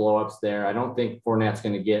see blow-ups there. I don't think Fournette's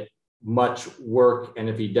going to get much work. And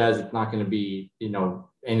if he does, it's not going to be,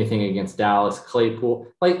 anything against Dallas. Claypool.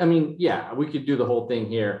 We could do the whole thing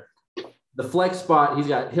here. The flex spot, he's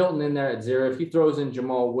got Hilton in there at 0. If he throws in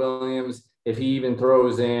Jamal Williams, if he even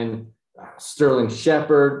throws in Sterling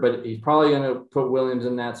Shepard, but he's probably going to put Williams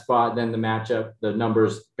in that spot, then the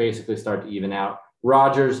numbers basically start to even out.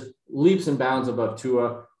 Rodgers leaps and bounds above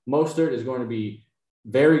Tua. Mostert is going to be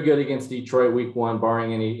very good against Detroit week 1,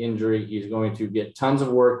 barring any injury. He's going to get tons of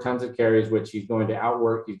work, tons of carries, which he's going to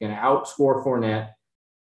outwork. He's going to outscore Fournette.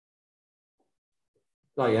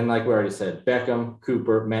 Like we already said, Beckham,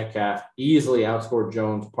 Cooper, Metcalf easily outscored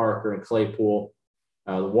Jones, Parker, and Claypool.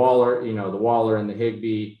 The Waller and the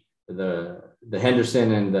Higbee, the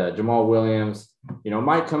Henderson and the Jamal Williams,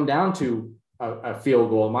 might come down to a field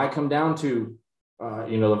goal. It might come down to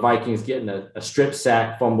the Vikings getting a strip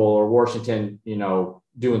sack fumble or Washington,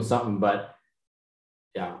 doing something. But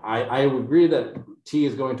yeah, I would agree that T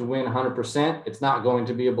is going to win 100%. It's not going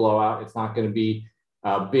to be a blowout. It's not going to be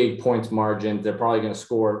big points margins. They're probably going to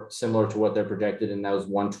score similar to what they're projected in those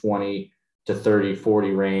 120 to 30,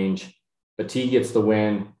 40 range. But T gets the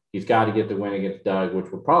win. He's got to get the win against Doug,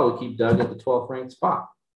 which will probably keep Doug at the 12th ranked spot.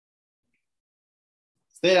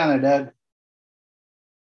 Stay down there, Doug.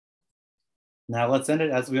 Now let's end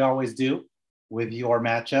it as we always do with your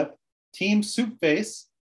matchup. Team Soup Face,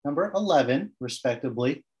 number 11,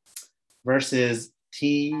 respectively, versus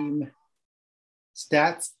Team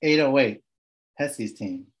Stats 808, Hesse's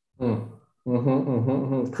team.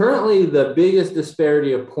 Currently, the biggest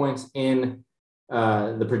disparity of points in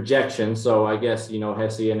the projection. So I guess,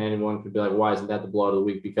 Hesse and anyone could be like, why isn't that the blowout of the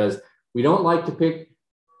week? Because we don't like to pick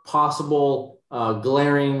possible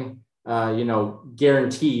glaring,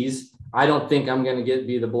 guarantees. I don't think I'm going to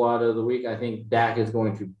be the blowout of the week. I think Dak is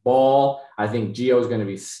going to ball. I think Gio is going to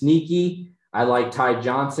be sneaky. I like Ty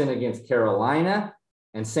Johnson against Carolina.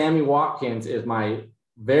 And Sammy Watkins is my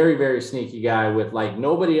very, very sneaky guy with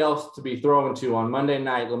nobody else to be throwing to on Monday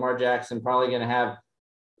night. Lamar Jackson probably going to have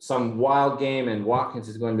some wild game, and Watkins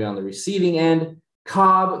is going to be on the receiving end.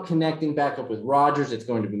 Cobb connecting back up with Rodgers. It's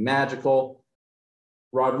going to be magical.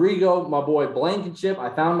 Rodrigo, my boy Blankenship. I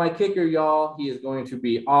found my kicker, y'all. He is going to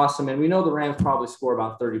be awesome. And we know the Rams probably score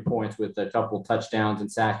about 30 points with a couple touchdowns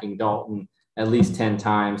and sacking Dalton at least 10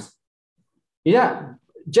 times. Yeah,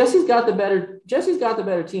 Jesse's got the better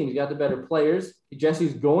team. He's got the better players.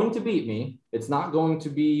 Jesse's going to beat me. It's not going to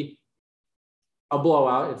be a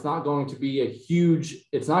blowout. It's not going to be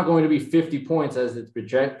it's not going to be 50 points as it's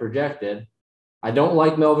projected. I don't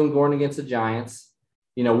like Melvin Gordon against the Giants.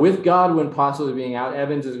 With Godwin possibly being out,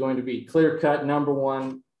 Evans is going to be clear-cut number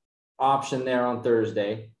 1 option there on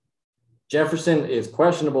Thursday. Jefferson is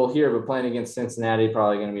questionable here, but playing against Cincinnati,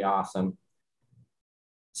 probably going to be awesome.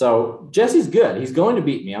 So Jesse's good. He's going to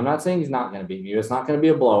beat me. I'm not saying he's not going to beat me. It's not going to be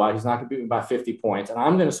a blowout. He's not going to beat me by 50 points, and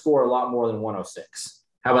I'm going to score a lot more than 106.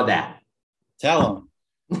 How about that? Tell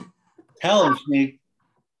him. Tell him, Sneak.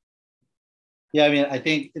 Yeah, I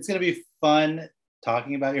think it's going to be fun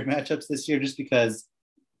talking about your matchups this year just because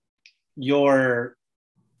your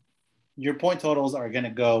point totals are going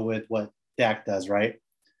to go with what Dak does, right?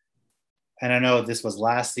 And I know this was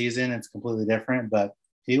last season, it's completely different, but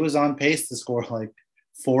he was on pace to score like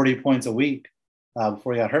 40 points a week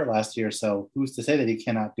before he got hurt last year. So who's to say that he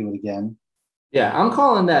cannot do it again? Yeah, I'm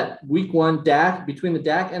calling that week one Dak. Between the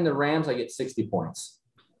Dak and the Rams, I get 60 points.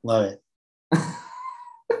 Love it.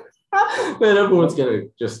 Man, everyone's going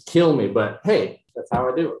to just kill me, but hey, that's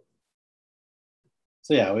how I do it.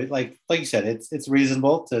 So yeah, like you said, it's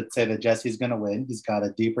reasonable to say that Jesse's going to win. He's got a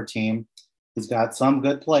deeper team. He's got some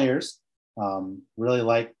good players. Really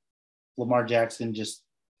like Lamar Jackson just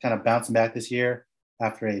kind of bouncing back this year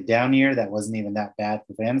after a down year that wasn't even that bad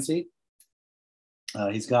for fantasy.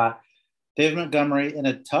 He's got David Montgomery in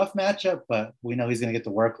a tough matchup, but we know he's going to get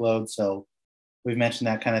the workload. So we've mentioned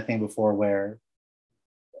that kind of thing before, where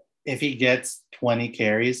if he gets 20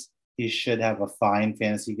 carries, he should have a fine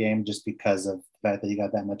fantasy game just because of the fact that he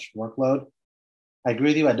got that much workload. I agree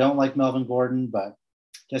with you. I don't like Melvin Gordon, but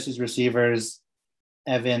just his receivers,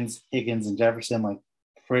 Evans, Higgins, and Jefferson, like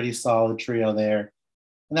pretty solid trio there.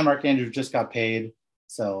 And then Mark Andrews just got paid.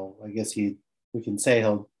 So I guess we can say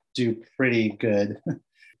he'll do pretty good,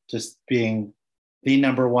 just being the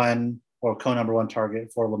number one or co-number one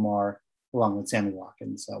target for Lamar along with Sammy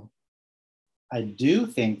Watkins. So I do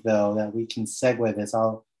think, though, that we can segue this.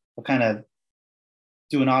 I'll kind of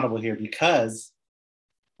do an audible here because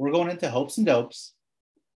we're going into hopes and dopes.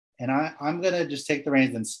 And I'm going to just take the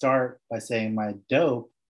reins and start by saying my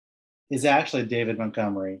dope is actually David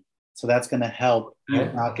Montgomery. So that's going to help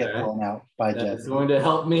not get blown out by Jesse. That's going to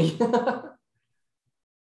help me.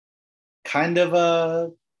 Kind of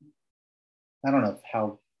I don't know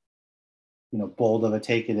how, bold of a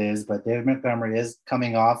take it is, but David Montgomery is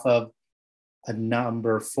coming off of a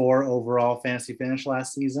number 4 overall fantasy finish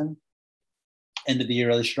last season. Ended the year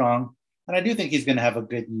really strong. And I do think he's going to have a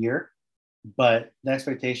good year. But the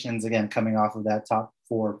expectations, again, coming off of that top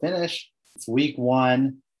 4 finish, it's week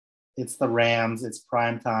 1. It's the Rams. It's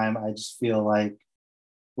prime time. I just feel like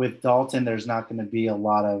with Dalton, there's not going to be a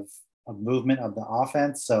lot of movement of the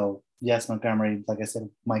offense. So, yes, Montgomery, like I said,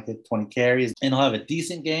 might get 20 carries and he'll have a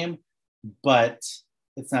decent game, but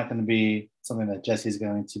it's not going to be something that Jesse's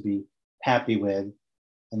going to be happy with.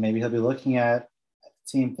 And maybe he'll be looking at the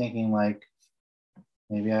team thinking like,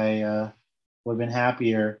 maybe I would have been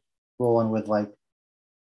happier rolling with like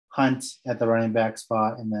Hunt at the running back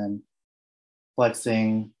spot and then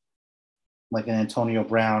flexing like an Antonio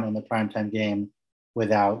Brown in the primetime game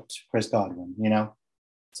without Chris Godwin,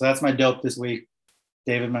 So that's my dope this week,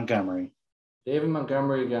 David Montgomery. David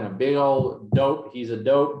Montgomery got a big old dope. He's a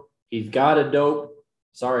dope. He's got a dope.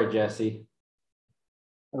 Sorry, Jesse.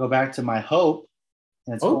 I'll go back to my hope,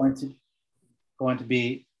 and it's going to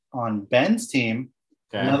be on Ben's team.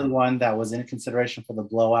 Okay. Another one that was in consideration for the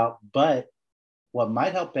blowout, but what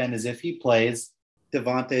might help Ben is if he plays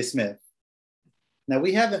Devontae Smith. Now,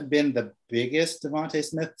 we haven't been the biggest Devontae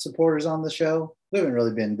Smith supporters on the show. We haven't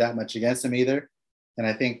really been that much against him either. And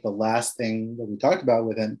I think the last thing that we talked about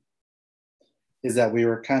with him is that we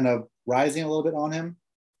were kind of rising a little bit on him.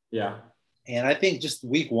 Yeah. And I think just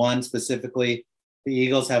week 1 specifically, the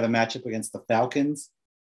Eagles have a matchup against the Falcons.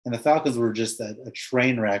 And the Falcons were just a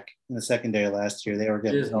train wreck in the secondary last year. They were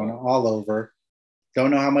getting thrown all over. Don't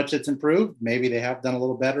know how much it's improved. Maybe they have done a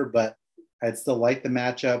little better, but I'd still like the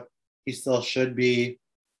matchup. He still should be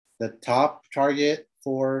the top target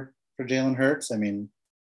for Jalen Hurts. I mean,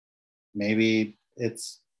 maybe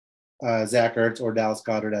it's Zach Ertz or Dallas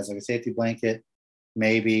Goedert as like a safety blanket.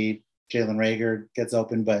 Maybe Jalen Reagor gets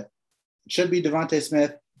open, but it should be Devontae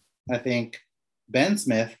Smith. I think Ben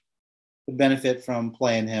Smith would benefit from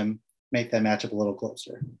playing him, make that matchup a little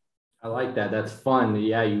closer. I like that. That's fun.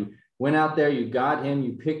 Yeah, you went out there, you got him,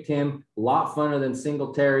 you picked him. A lot funner than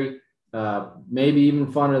Singletary. Maybe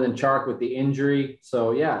even funner than Chark with the injury.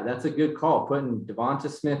 So, yeah, that's a good call. Putting Devonta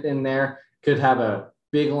Smith in there could have a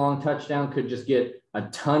big, long touchdown, could just get a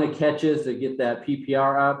ton of catches to get that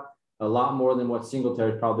PPR up, a lot more than what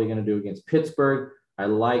Singletary is probably going to do against Pittsburgh. I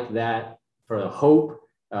like that for the hope.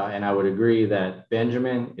 And I would agree that,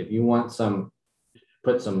 Benjamin, if you want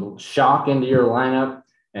put some shock into your lineup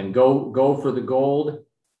and go for the gold,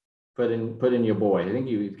 put in your boy. I think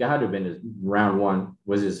he's got to have been his round 1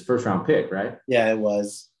 was his first round pick, right? Yeah, it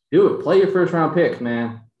was. Do it. Play your first round pick,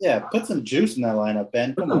 man. Yeah, put some juice in that lineup,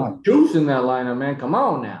 Ben. Come on. Juice in that lineup, man. Come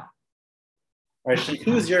on now. All right,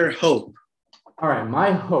 who's your hope? All right,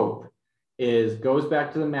 my hope goes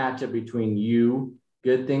back to the matchup between you,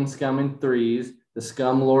 Good Things Coming Threes, the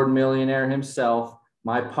Scum Lord Millionaire himself,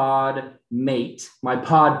 my pod mate, my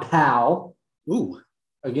pod pal,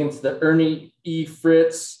 against the Ernie E.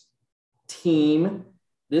 Fritz team.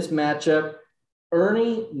 This matchup,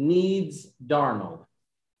 Ernie needs Darnold.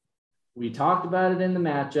 We talked about it in the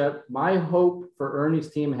matchup. My hope for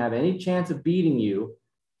Ernie's team have any chance of beating you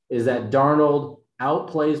is that Darnold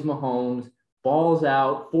outplays Mahomes, balls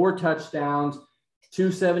out, 4 touchdowns,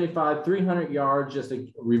 275, 300 yards, just a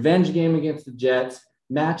revenge game against the Jets,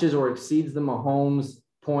 matches or exceeds the Mahomes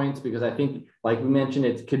points, because I think, like we mentioned,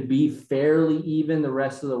 it could be fairly even the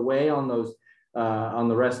rest of the way on those on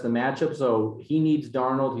the rest of the matchup. So he needs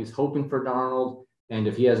Darnold. He's hoping for Darnold. And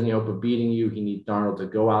if he has any hope of beating you, he needs Darnold to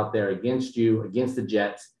go out there against you, against the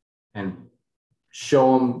Jets, and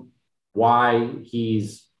show him why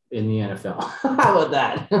he's in the NFL. How about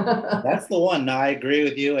that? That's the one. No, I agree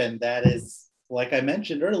with you. And that is, like I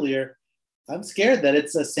mentioned earlier, I'm scared that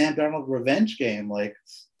it's a Sam Darnold revenge game. Like,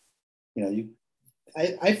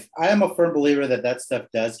 I am a firm believer that stuff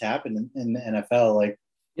does happen in the NFL. Like,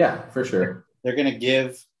 yeah, for sure. They're going to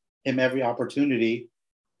give him every opportunity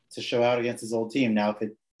to show out against his old team. Now, if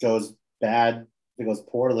it goes bad, if it goes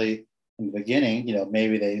poorly in the beginning,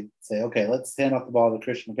 maybe they say, okay, let's hand off the ball to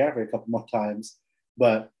Christian McCaffrey a couple more times.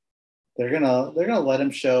 But they're gonna let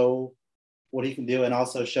him show what he can do, and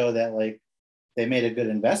also show that, like, they made a good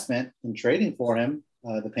investment in trading for him,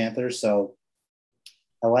 the Panthers. So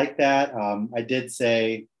I like that. I did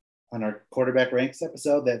say on our quarterback ranks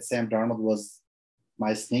episode that Sam Darnold was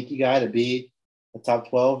my sneaky guy to be a top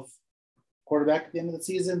 12 quarterback at the end of the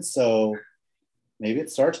season. So maybe it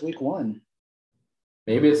starts week 1.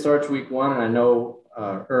 Maybe it starts week 1, and I know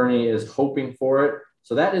Ernie is hoping for it.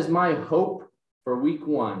 So that is my hope for week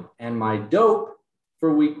 1. And my dope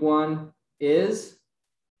for week 1 is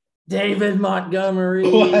David Montgomery.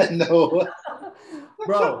 What? No.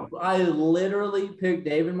 Bro, I literally picked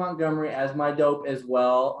David Montgomery as my dope as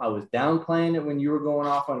well. I was downplaying it when you were going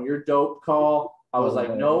off on your dope call. I was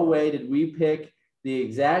like, no way did we pick the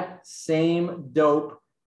exact same dope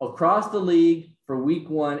across the league for week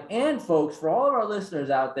 1. And folks, for all of our listeners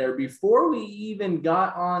out there, before we even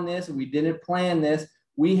got on this, we didn't plan this,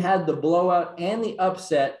 we had the blowout and the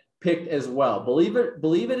upset picked as well. Believe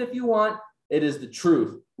it if you want, it is the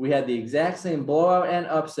truth. We had the exact same blowout and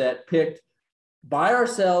upset picked by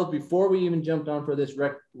ourselves before we even jumped on for this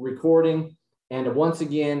recording. And once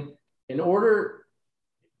again, in order,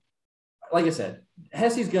 like I said,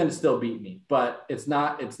 Hesse's going to still beat me, but it's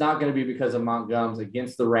not going to be because of Montgomery's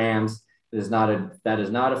against the Rams. That is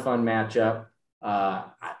not a fun matchup.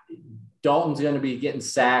 Dalton's going to be getting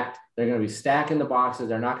sacked. They're going to be stacking the boxes.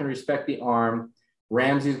 They're not going to respect the arm.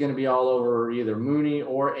 Ramsey's going to be all over either Mooney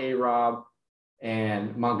or A-Rob.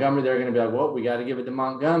 And Montgomery, they're going to be like, well, we got to give it to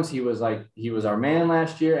Montgomery. He was our man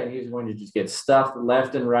last year, and he's going to just get stuffed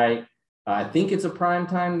left and right. I think it's a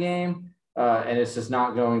primetime game. And it's just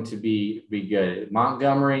not going to be good.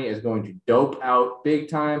 Montgomery is going to dope out big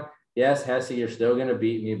time. Yes, Hesse, you're still going to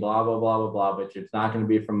beat me, blah, blah, blah, blah, blah, but it's not going to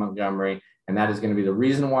be from Montgomery. And that is going to be the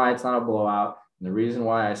reason why it's not a blowout, and the reason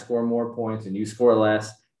why I score more points and you score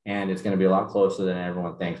less, and it's going to be a lot closer than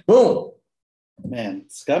everyone thinks. Boom! Man,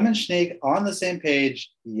 Scum and Snake on the same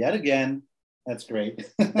page yet again. That's great.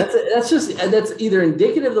 That's either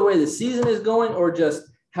indicative of the way the season is going, or just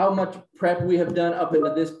how much prep we have done up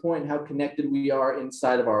until this point, and how connected we are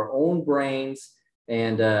inside of our own brains.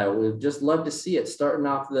 And we'd just love to see it starting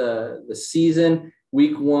off the season,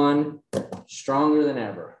 week 1, stronger than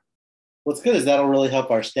ever. What's good is that'll really help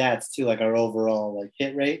our stats too, like our overall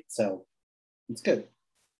hit rate. So it's good,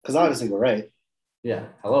 because obviously we're right. Yeah.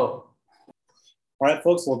 Hello. All right,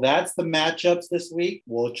 folks. Well, that's the matchups this week.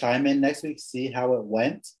 We'll chime in next week, see how it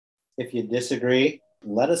went. If you disagree,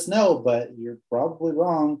 let us know, but you're probably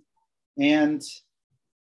wrong. And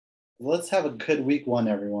let's have a good week 1,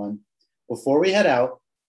 everyone. Before we head out,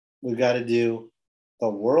 we've got to do the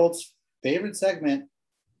world's favorite segment.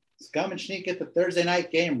 Scum and Sneak get the Thursday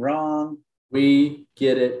night game wrong. We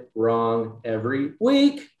get it wrong every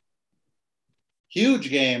week. Huge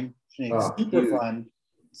game. Super fun.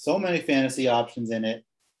 So many fantasy options in it.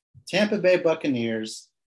 Tampa Bay Buccaneers,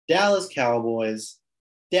 Dallas Cowboys,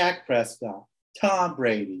 Dak Prescott, Tom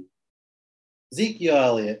Brady, Ezekiel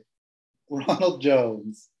Elliott, Ronald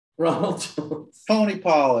Jones, Tony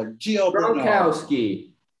Pollard, Gio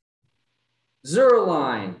Gronkowski,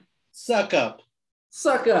 Zerline, Suck Up,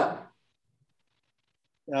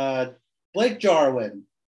 Blake Jarwin.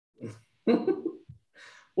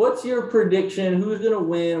 What's your prediction? Who's going to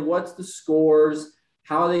win? What's the scores?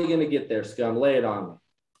 How are they going to get there, Scum? Lay it on me.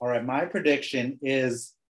 All right, my prediction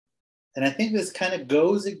is, and I think this kind of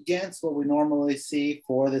goes against what we normally see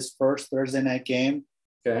for this first Thursday night game.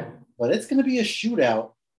 Okay. But it's going to be a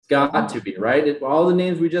shootout. It's got to be, right? All the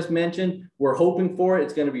names we just mentioned, we're hoping for it.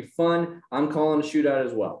 It's going to be fun. I'm calling a shootout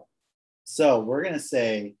as well. So we're going to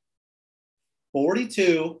say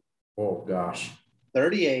 42. Oh, gosh.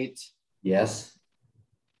 38. Yes.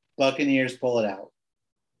 Buccaneers pull it out.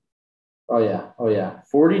 Oh, yeah.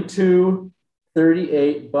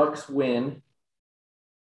 42-38, Bucks win.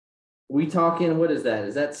 We talking, what is that?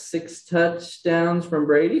 Is that 6 touchdowns from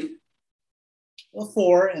Brady? Well,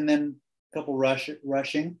 4, and then a couple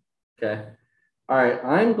rushing. Okay. All right.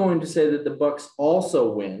 I'm going to say that the Bucks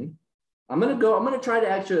also win. I'm going to try to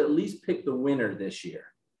actually at least pick the winner this year.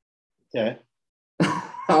 Okay.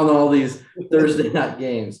 On all these Thursday night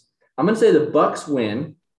games. I'm going to say the Bucks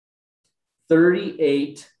win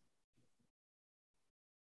 38-34.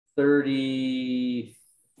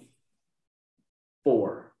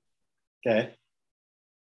 Okay.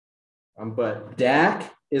 But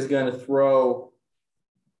Dak is going to throw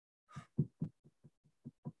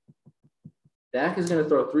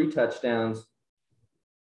 3 touchdowns,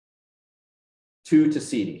 2 to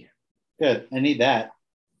CeeDee. Good. I need that.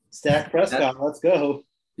 Stack Prescott. Let's go.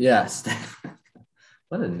 Yes.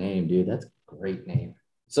 What a name, dude. That's a great name.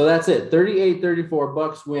 So that's it. 38-34,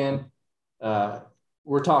 Bucks win.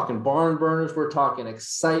 We're talking barn burners. We're talking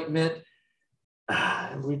excitement.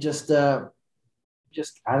 We just I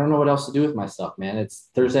don't know what else to do with myself, man. It's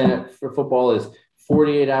Thursday night for football is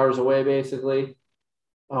 48 hours away, basically.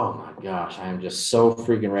 Oh my gosh, I am just so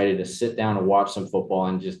freaking ready to sit down and watch some football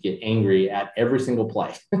and just get angry at every single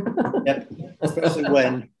play. Yep. Especially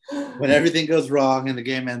when everything goes wrong and the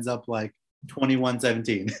game ends up like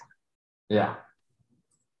 21-17. Yeah.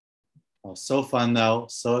 Oh, so fun though.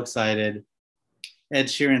 So excited. Ed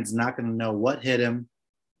Sheeran's not going to know what hit him.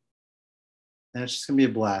 And it's just going to be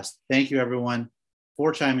a blast. Thank you, everyone,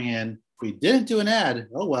 for chiming in. We didn't do an ad.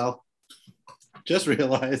 Oh, well. Just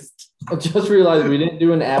realized. I just realized we didn't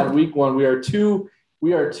do an ad week 1. We are too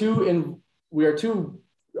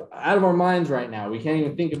out of our minds right now. We can't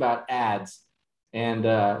even think about ads. And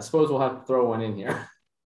I suppose we'll have to throw one in here.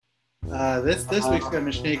 This week's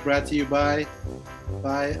Scum Snake brought to you by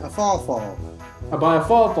a fall. By a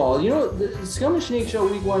fall. You know, the Scum and Snake Show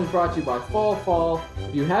week 1 is brought to you by fall.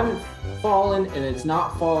 If you haven't fallen and it's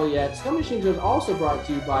not fall yet, Scum and Snake Show is also brought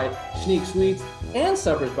to you by Schneek Sweets and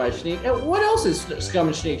Suppers by Schneek. And what else is Scum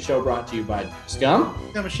and Snake Show brought to you by? Scum?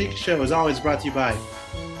 Scum and Snake Show is always brought to you by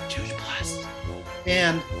Juice Plus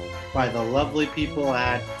and by the lovely people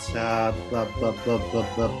at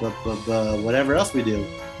whatever else we do.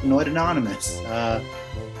 Annoyed Anonymous.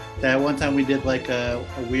 That one time we did like a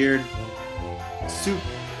weird soup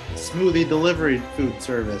smoothie delivery food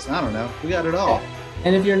service. I don't know. We got it all.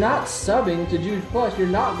 And if you're not subbing to Juice Plus, you're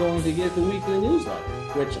not going to get the weekly newsletter,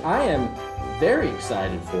 which I am very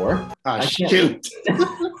excited for. Shoot.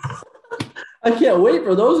 I can't wait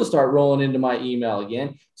for those to start rolling into my email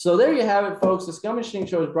again. So there you have it, folks. The Scum and Snake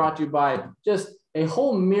Show is brought to you by just a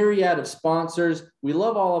whole myriad of sponsors. We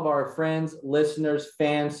love all of our friends, listeners,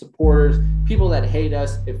 fans, supporters, people that hate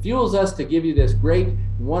us. It fuels us to give you this great,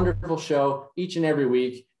 wonderful show each and every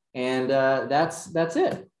week. And that's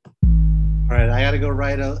it. All right, I got to go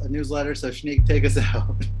write a newsletter. So Schneek, take us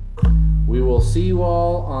out. We will see you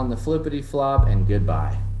all on the flippity flop, and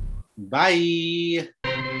goodbye. Bye.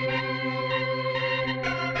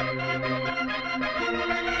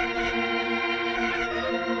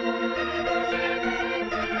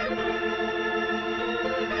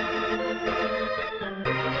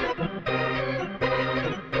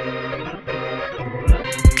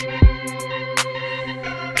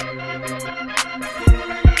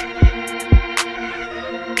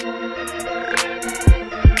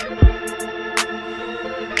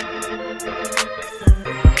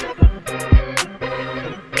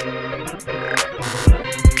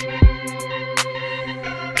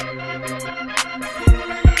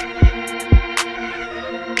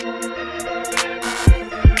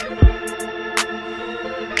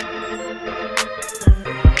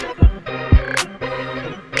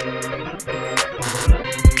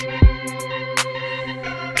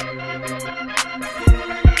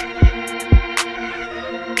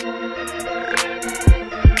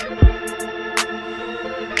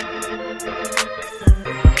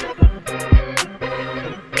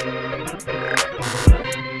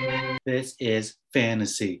 This is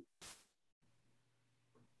fantasy.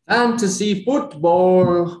 Fantasy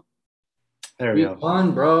football. There we go. Week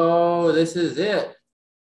 1, bro. This is it.